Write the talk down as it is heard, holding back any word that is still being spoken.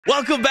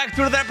Welcome back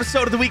to another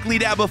episode of the Weekly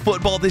Dab of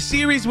Football, the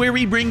series where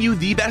we bring you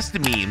the best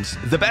memes,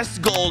 the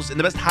best goals, and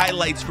the best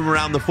highlights from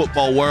around the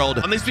football world.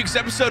 On this week's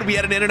episode, we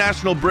had an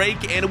international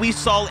break, and we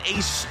saw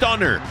a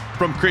stunner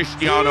from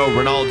Cristiano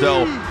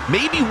Ronaldo.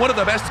 Maybe one of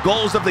the best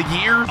goals of the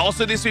year.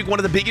 Also this week, one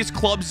of the biggest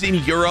clubs in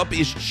Europe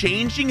is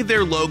changing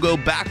their logo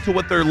back to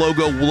what their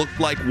logo looked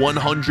like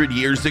 100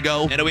 years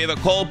ago. And we have a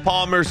Cole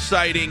Palmer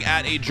sighting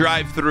at a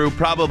drive-thru,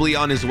 probably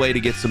on his way to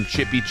get some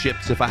chippy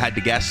chips, if I had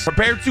to guess.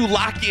 Prepare to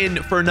lock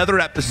in for another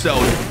episode.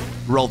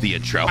 Roll the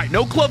intro. All right,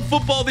 no club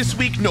football this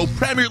week, no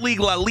Premier League,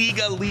 La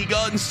Liga,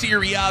 Liga, and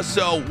Serie A,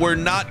 so we're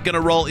not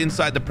gonna roll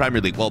inside the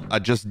Premier League. Well, I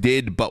just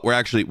did, but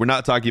we're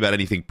not talking about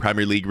anything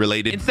Premier League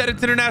related. Instead,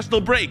 it's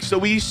international break, so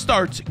we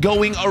start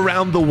going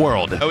around the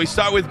world. We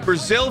start with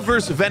Brazil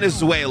versus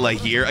Venezuela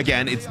here.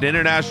 Again, it's an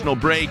international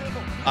break.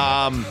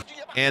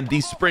 And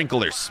the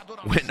sprinklers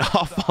went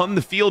off on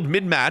the field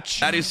mid-match.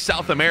 That is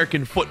South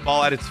American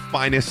football at its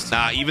finest.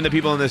 Even the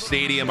people in the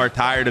stadium are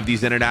tired of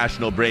these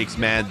international breaks,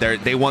 man.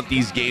 They want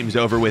these games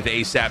over with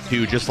ASAP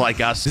too, just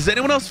like us. Does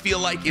anyone else feel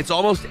like it's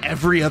almost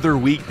every other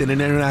week that an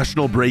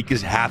international break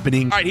is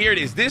happening? All right, here it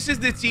is. This is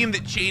the team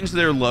that changed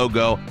their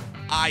logo.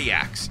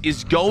 Ajax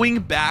is going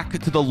back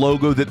to the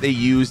logo that they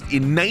used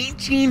in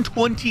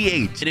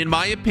 1928. And in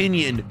my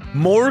opinion,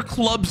 more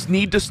clubs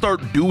need to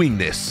start doing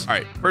this. All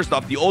right, first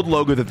off, the old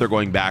logo that they're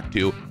going back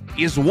to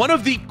is one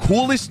of the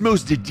coolest,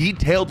 most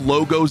detailed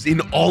logos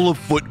in all of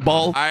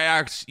football.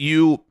 Ajax,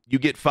 you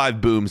get 5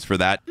 booms for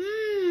that.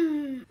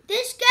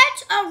 This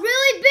gets a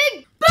really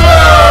big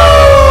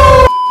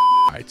boom!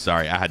 All right,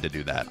 sorry, I had to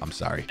do that. I'm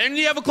sorry. And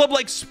you have a club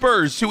like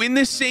Spurs, who in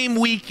this same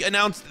week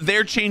announced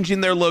they're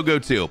changing their logo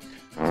too.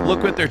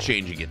 Look what they're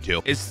changing it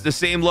to. It's the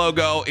same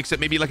logo, except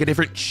maybe like a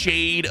different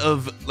shade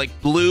of like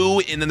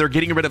blue, and then they're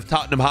getting rid of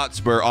Tottenham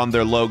Hotspur on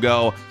their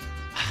logo.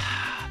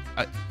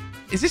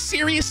 Is this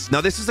serious? Now,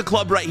 this is a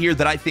club right here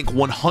that I think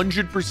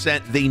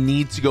 100% they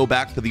need to go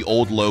back to the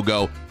old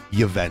logo.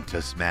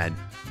 Juventus, man.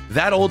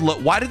 That old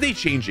logo, why did they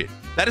change it?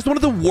 That is one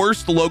of the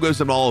worst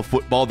logos in all of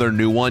football, their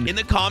new one. In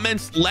the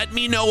comments, let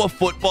me know a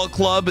football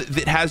club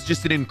that has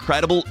just an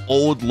incredible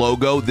old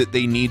logo that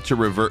they need to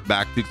revert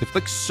back to. I feel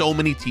like so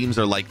many teams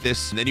are like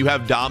this. And then you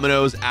have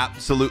Domino's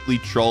absolutely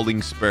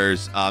trolling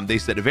Spurs. They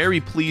said, very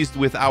pleased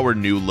with our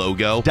new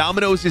logo.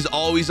 Domino's is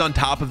always on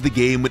top of the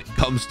game when it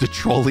comes to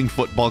trolling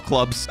football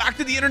clubs. Back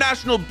to the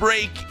international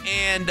break,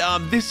 and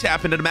this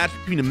happened at a match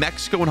between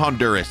Mexico and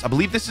Honduras. I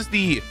believe this is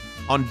the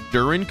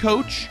Honduran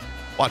coach.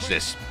 Watch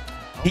this.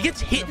 He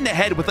gets hit in the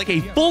head with like a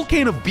full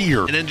can of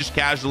beer and then just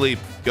casually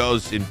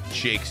goes and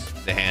shakes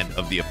the hand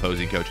of the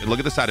opposing coach. And look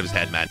at the side of his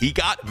head, man. He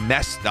got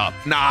messed up.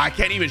 Nah, I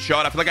can't even show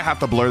it. I feel like I have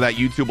to blur that.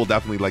 YouTube will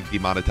definitely like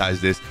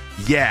demonetize this.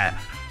 Yeah.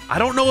 I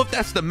don't know if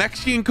that's the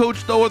Mexican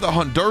coach, though, or the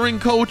Honduran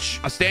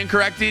coach. I stand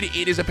corrected.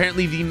 It is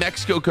apparently the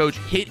Mexico coach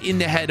hit in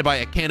the head by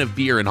a can of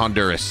beer in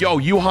Honduras. Yo,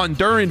 you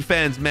Honduran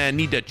fans, man,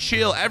 need to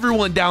chill.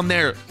 Everyone down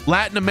there,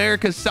 Latin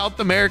America, South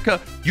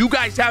America, you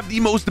guys have the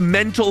most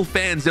mental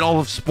fans in all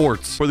of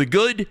sports. For the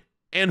good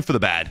and for the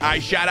bad. I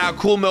shout out,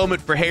 cool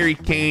moment for Harry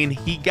Kane.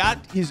 He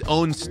got his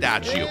own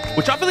statue,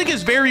 which I feel like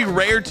is very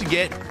rare to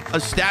get a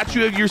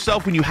statue of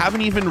yourself when you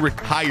haven't even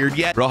retired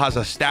yet. Bro has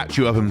a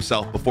statue of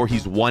himself before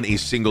he's won a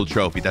single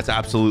trophy. That's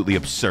absolutely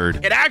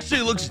absurd. It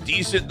actually looks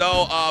decent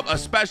though,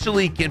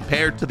 especially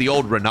compared to the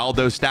old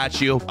Ronaldo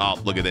statue. Oh,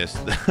 look at this.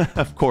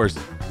 Of course,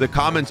 the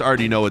comments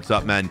already know what's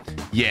up, man.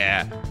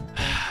 Yeah.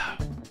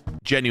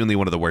 Genuinely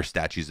one of the worst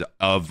statues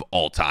of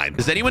all time.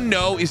 Does anyone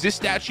know, is this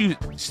statue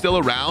still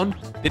around?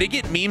 Did it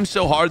get memed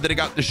so hard that it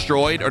got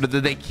destroyed, or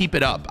did they keep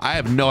it up? I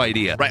have no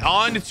idea. Right,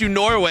 on to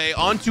Norway,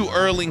 on to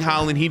Erling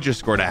Haaland. He just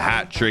scored a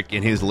hat trick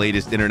in his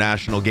latest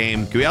international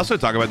game. Can we also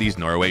talk about these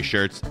Norway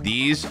shirts?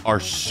 These are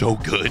so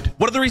good.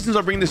 One of the reasons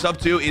I'll bring this up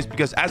too is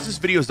because as this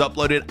video is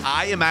uploaded,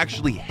 I am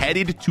actually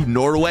headed to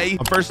Norway.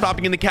 I'm first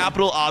stopping in the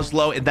capital,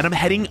 Oslo, and then I'm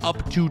heading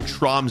up to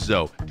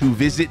Tromsø to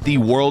visit the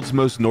world's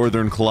most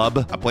northern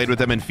club. I played with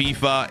them in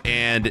FIFA,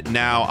 and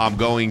now I'm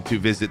going to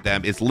visit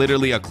them. It's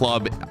literally a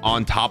club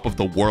on top of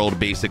the world,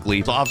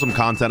 basically. So I'll have some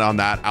content on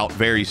that out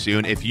very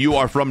soon. If you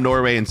are from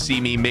Norway and see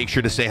me, make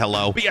sure to say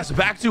hello. But yes,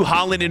 back to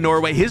Haaland in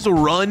Norway. His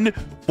run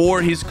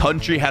for his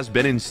country has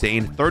been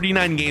insane.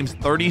 39 games,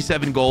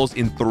 37 goals,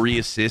 and 3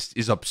 assists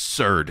is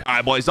absurd. All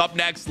right, boys, up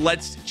next,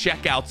 let's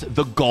check out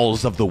the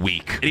goals of the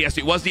week. And yes,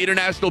 it was the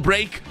international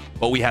break,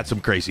 but we had some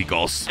crazy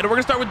goals. And we're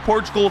gonna start with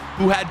Portugal,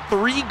 who had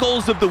 3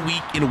 goals of the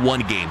week in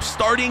 1 game,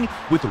 starting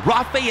with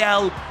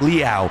Rafael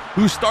Leao,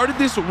 who started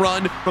this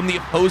run from the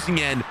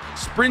opposing end,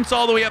 sprints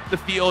all the way up the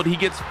field. He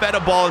gets fed a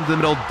ball into the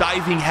middle,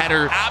 diving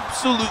header,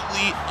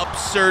 absolutely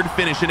absurd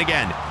finish. And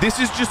again, this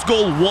is just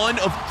goal 1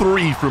 of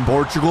 3 from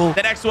Portugal.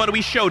 The next one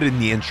we showed in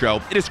the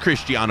intro, it is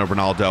Cristiano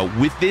Ronaldo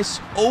with this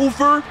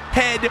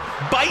overhead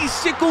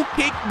bicycle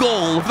kick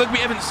goal. I feel like we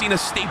haven't seen a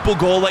staple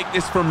goal like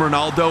this from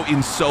Ronaldo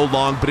in so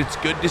long, but it's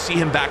good to see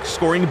him back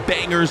scoring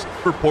bangers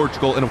for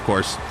Portugal. And of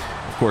course,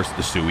 course,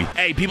 the Suey.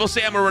 Hey, people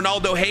say I'm a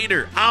Ronaldo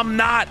hater. I'm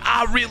not.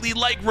 I really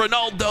like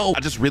Ronaldo. I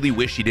just really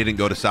wish he didn't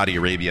go to Saudi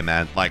Arabia,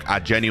 man. Like, I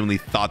genuinely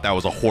thought that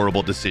was a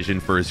horrible decision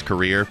for his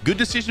career. Good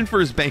decision for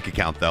his bank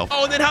account, though.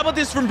 Oh, and then how about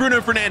this from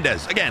Bruno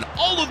Fernandes? Again,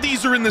 all of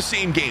these are in the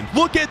same game.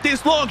 Look at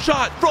this long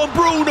shot from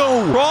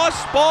Bruno.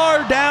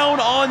 Crossbar down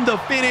on the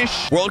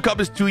finish. World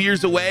Cup is 2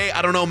 years away.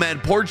 I don't know, man.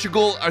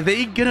 Portugal, are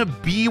they gonna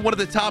be one of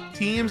the top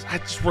teams?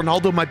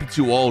 Ronaldo might be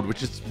too old,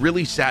 which is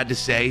really sad to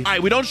say. All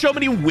right, we don't show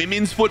many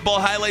women's football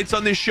highlights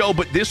on this show,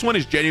 but this one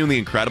is genuinely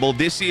incredible.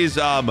 This is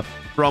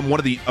from one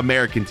of the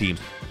American teams.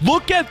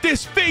 Look at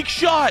this fake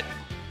shot.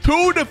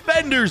 2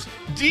 defenders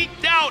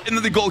deked out, and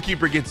then the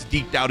goalkeeper gets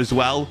deked out as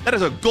well. That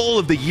is a goal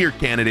of the year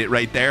candidate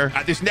right there.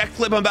 This next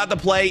clip I'm about to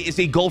play is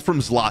a goal from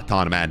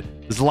Zlatan, man.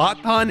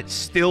 Zlatan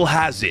still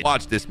has it.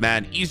 Watch this,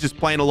 man. He's just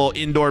playing a little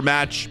indoor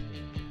match.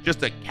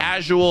 Just a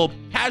casual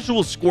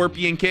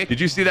scorpion kick.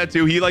 Did you see that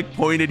too? He like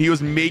pointed. He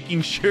was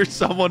making sure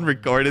someone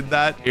recorded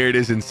that. Here it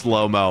is in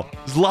slow-mo.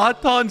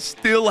 Zlatan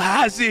still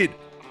has it.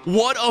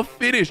 What a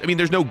finish. I mean,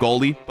 there's no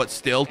goalie, but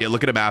still. Yeah,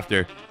 look at him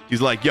after. He's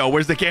like, yo,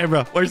 where's the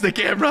camera? Where's the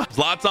camera?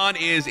 Zlatan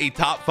is a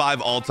top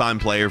 5 all-time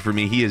player for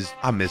me.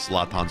 I miss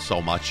Zlatan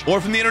so much. Or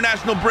from the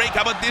international break,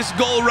 how about this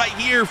goal right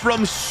here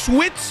from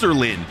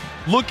Switzerland?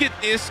 Look at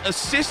this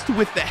assist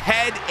with the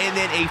head and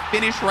then a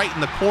finish right in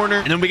the corner.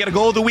 And then we got a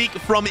goal of the week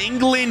from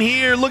England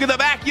here. Look at the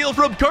back heel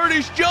from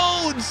Curtis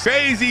Jones.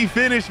 Crazy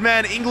finish,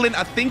 man. England,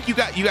 I think you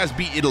guys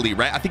beat Italy,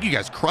 right? I think you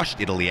guys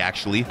crushed Italy,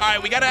 actually. All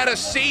right, we got to add a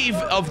save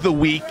of the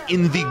week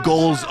in the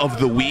goals of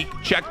the week.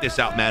 Check this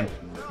out, man.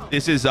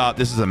 This is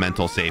a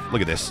mental save.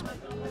 Look at this.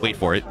 Wait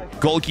for it.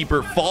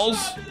 Goalkeeper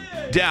falls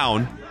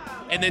down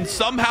and then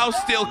somehow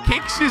still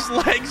kicks his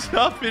legs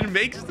up and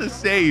makes the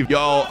save.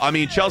 Yo, I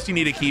mean, Chelsea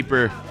need a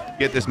keeper.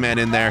 Get this man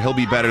in there. He'll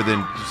be better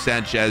than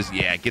Sanchez.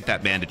 Yeah, get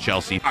that man to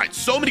Chelsea. All right,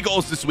 so many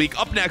goals this week.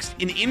 Up next,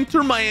 an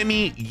Inter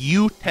Miami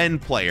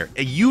U10 player.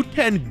 A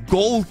U10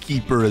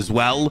 goalkeeper as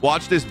well.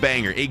 Watch this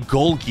banger. A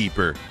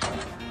goalkeeper.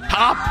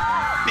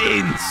 Top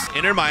bins.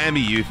 Inter Miami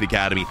Youth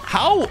Academy.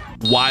 How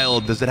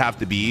wild does it have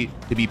to be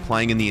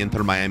playing in the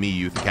Inter Miami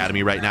Youth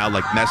Academy right now?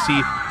 Like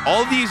Messi,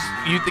 all these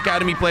Youth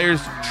Academy players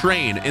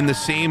train in the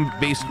same,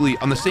 basically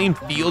on the same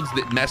fields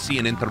that Messi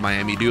and Inter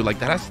Miami do. Like,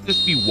 that has to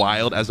just be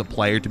wild as a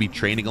player to be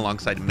training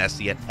alongside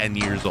Messi at 10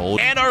 years old.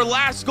 And our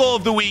last goal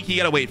of the week, you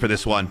gotta wait for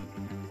this one.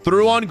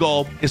 Through on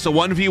goal. It's a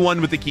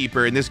 1v1 with the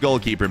keeper, and this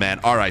goalkeeper, man,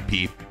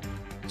 RIP.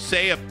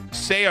 Say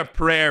a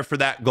prayer for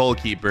that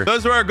goalkeeper.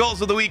 Those are our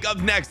goals of the week. Up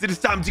next, it is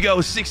time to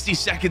go 60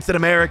 seconds in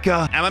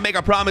America. I'm gonna make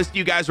a promise to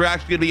you guys. We're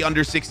actually gonna be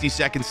under 60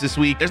 seconds this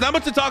week. There's not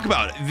much to talk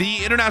about.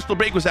 The international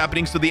break was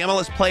happening, so the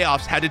MLS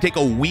playoffs had to take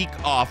a week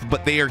off,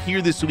 but they are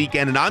here this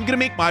weekend, and I'm gonna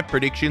make my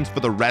predictions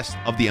for the rest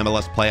of the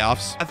MLS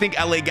playoffs. I think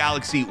LA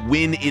Galaxy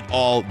win it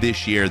all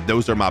this year.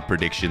 Those are my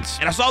predictions.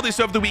 And I saw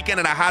this over the weekend,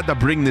 and I had to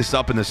bring this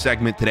up in the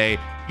segment today.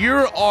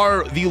 Here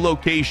are the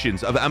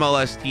locations of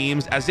MLS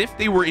teams as if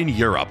they were in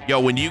Europe. Yo,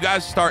 when you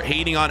guys start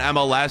hating on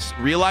MLS,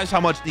 realize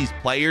how much these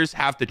players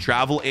have to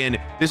travel. And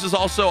this is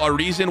also a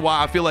reason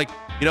why I feel like,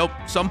 you know,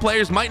 some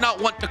players might not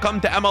want to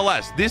come to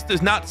MLS. This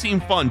does not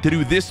seem fun to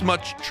do this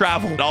much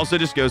travel. It also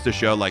just goes to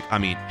show, like, I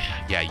mean,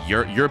 yeah,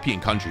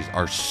 European countries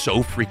are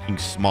so freaking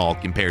small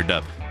compared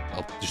to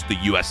just the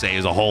USA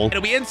as a whole.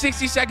 And we end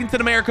 60 seconds in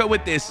America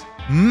with this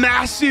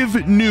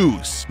massive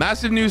news.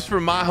 Massive news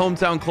from my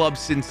hometown club,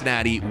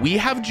 Cincinnati. We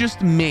have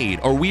just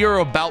made, or we are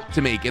about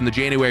to make in the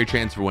January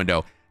transfer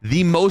window,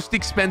 the most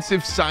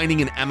expensive signing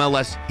in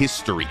MLS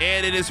history.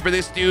 And it is for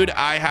this dude.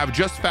 I have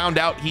just found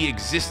out he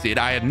existed.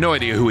 I had no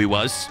idea who he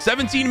was.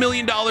 $17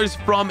 million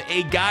from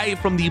a guy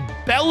from the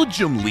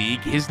Belgium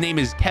League. His name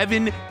is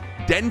Kevin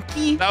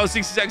Denke. That was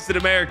 60 seconds in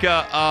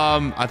America.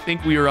 I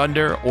think we were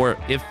under, or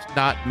if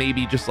not,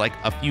 maybe just like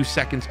a few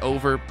seconds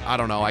over. I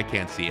don't know. I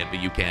can't see it,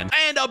 but you can.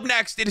 And up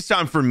next, it is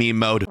time for meme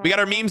mode. We got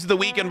our memes of the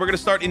week, and we're going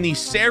to start in the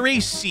Serie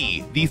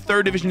C, the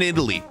 3rd division in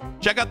Italy.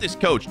 Check out this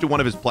coach to one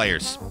of his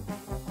players.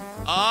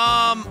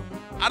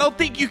 I don't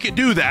think you could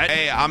do that.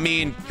 Hey, I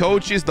mean,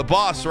 coach is the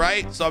boss,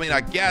 right? So, I mean,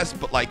 I guess,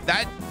 but like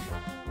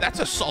that's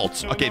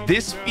assault. Okay,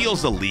 this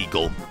feels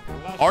illegal.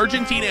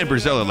 Argentina and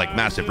Brazil are like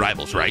massive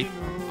rivals, right?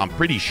 I'm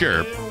pretty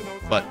sure,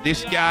 but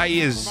this guy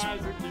is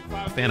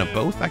a fan of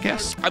both, I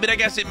guess. I mean, I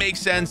guess it makes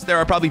sense. There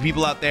are probably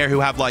people out there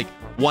who have like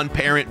one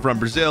parent from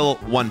Brazil,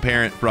 one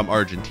parent from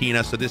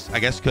Argentina. So this, I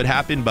guess, could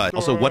happen. But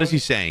also, what is he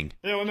saying?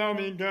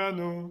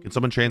 Can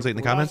someone translate in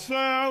the comments?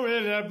 I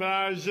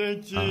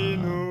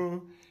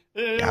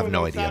have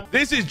no idea.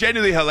 This is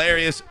genuinely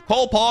hilarious.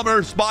 Cole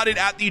Palmer spotted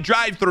at the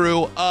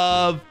drive-thru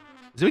of,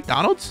 is it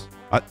McDonald's?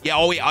 Yeah,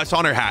 oh wait, it's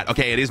on her hat.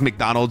 Okay, it is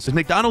McDonald's. Does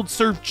McDonald's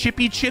serve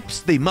chippy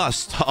chips? They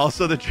must.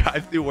 Also, the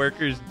drive-thru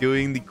workers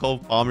doing the Cole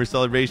Palmer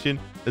celebration.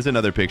 There's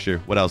another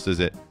picture. What else is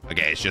it?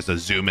 Okay, it's just a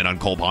zoom in on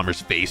Cole Palmer's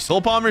face.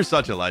 Cole Palmer's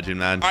such a legend,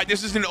 man. All right,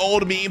 this is an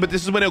old meme, but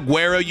this is when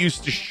Aguero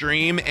used to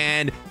stream,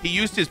 and he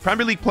used his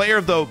Premier League Player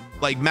of the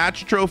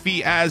match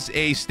trophy as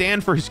a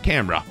stand for his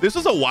camera. This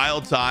was a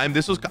wild time.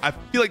 I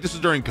feel like this was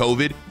during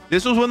COVID.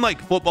 This was when like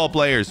football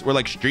players were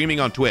like streaming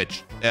on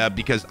Twitch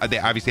because they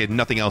obviously had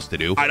nothing else to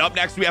do. All right, up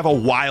next we have a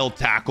wild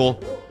tackle.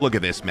 Look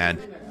at this, man.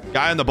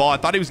 Guy on the ball. I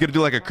thought he was gonna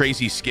do like a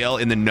crazy skill,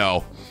 and then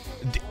no.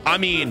 I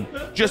mean,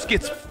 just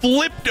gets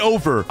flipped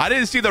over. I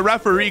didn't see the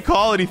referee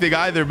call anything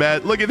either,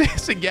 man. Look at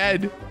this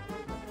again.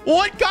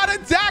 What kind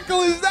of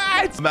tackle is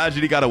that?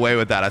 Imagine he got away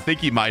with that. I think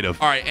he might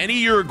have. All right,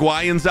 any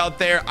Uruguayans out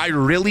there, I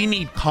really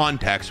need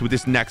context with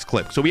this next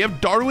clip. So we have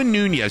Darwin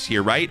Nunez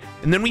here, right?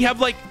 And then we have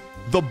like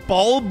the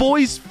ball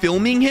boys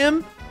filming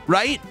him,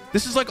 right?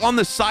 This is like on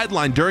the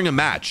sideline during a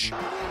match.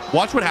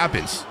 Watch what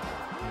happens.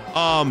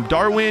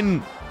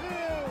 Darwin...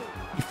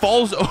 he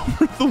falls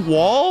over the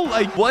wall.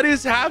 Like, what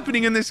is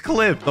happening in this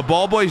clip? The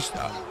ball boys,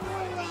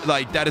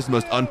 like, that is the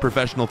most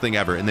unprofessional thing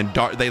ever. And then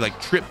they like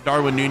trip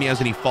Darwin Nunez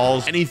and he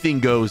falls. Anything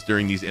goes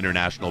during these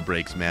international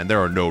breaks, man. There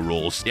are no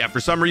rules. Yeah, for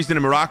some reason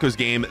in Morocco's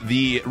game,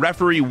 the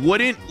referee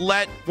wouldn't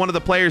let one of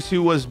the players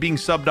who was being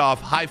subbed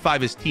off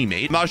high-five his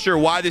teammate. I'm not sure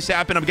why this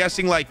happened. I'm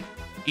guessing like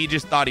he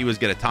just thought he was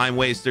gonna time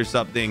waste or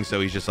something,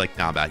 so he's just like,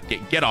 nah, man,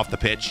 get off the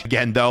pitch.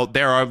 Again, though,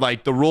 there are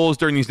like the rules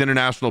during these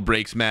international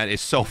breaks, man.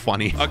 It's so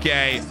funny.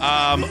 Okay,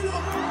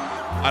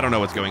 I don't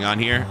know what's going on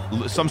here.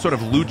 Some sort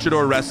of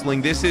luchador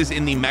wrestling. This is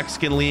in the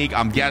Mexican league.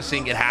 I'm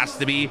guessing it has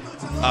to be.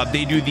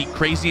 They do the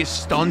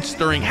craziest stunts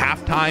during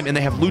halftime, and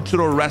they have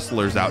luchador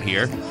wrestlers out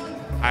here.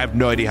 I have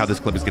no idea how this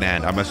clip is gonna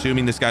end. I'm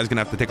assuming this guy's gonna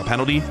have to take a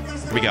penalty.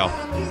 Here we go.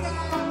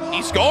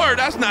 He scored.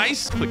 That's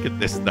nice. Look at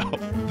this, though.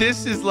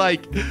 This is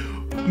like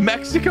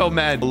Mexico,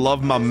 man. I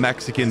love my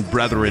Mexican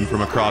brethren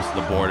from across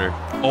the border.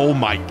 Oh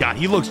my God,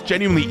 he looks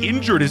genuinely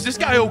injured. Is this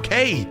guy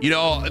okay? You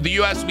know, the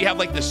US, we have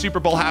like the Super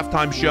Bowl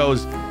halftime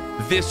shows.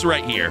 This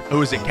right here.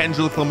 Who is it?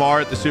 Kendrick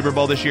Lamar at the Super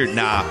Bowl this year?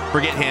 Nah,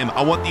 forget him.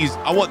 I want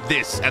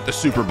this at the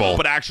Super Bowl.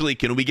 But actually,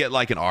 can we get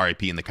like an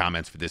RIP in the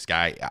comments for this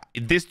guy?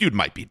 This dude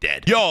might be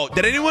dead. Yo,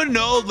 did anyone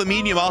know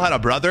Lamine Yamal had a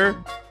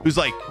brother who's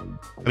like,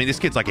 I mean, this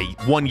kid's like a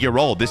 1 year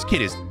old. This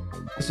kid is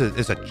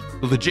a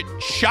legit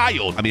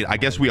child. I mean, I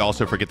guess we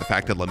also forget the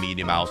fact that Lamine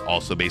Yamal is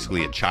also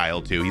basically a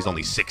child too. He's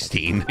only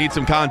 16. Need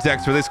some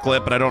context for this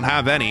clip, but I don't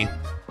have any.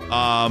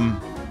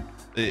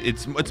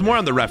 It's more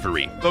on the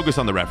referee. Focus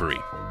on the referee.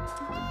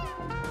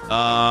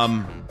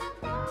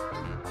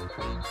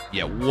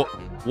 Yeah,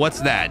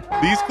 what's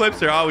that? These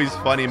clips are always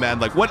funny, man.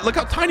 Like, what? Look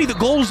how tiny the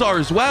goals are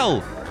as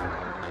well.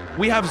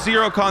 We have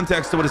zero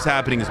context to what is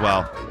happening as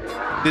well.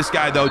 This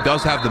guy, though,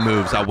 does have the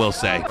moves, I will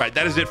say. All right,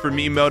 that is it for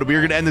meme mode.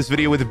 We're going to end this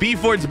video with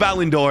BFord's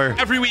Ballon d'Or.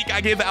 Every week,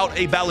 I give out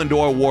a Ballon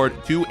d'Or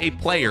award to a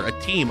player, a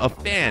team, a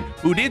fan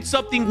who did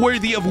something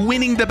worthy of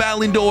winning the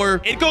Ballon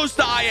d'Or. It goes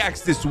to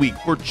Ajax this week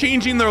for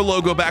changing their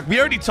logo back. We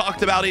already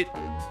talked about it.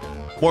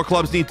 More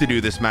clubs need to do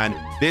this, man.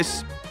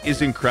 This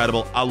is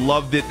incredible. I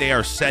love that they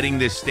are setting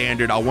this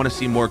standard. I want to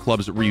see more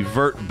clubs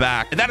revert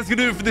back. And that is going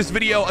to do it for this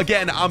video.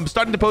 Again, I'm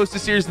starting to post a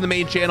series in the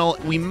main channel.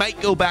 We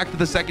might go back to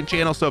the second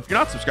channel. So if you're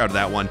not subscribed to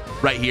that one,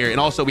 right here. And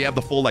also we have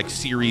the full like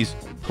series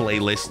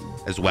playlist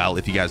as well,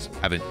 if you guys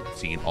haven't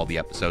seen all the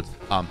episodes.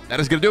 That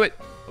is going to do it.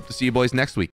 Hope to see you boys next week.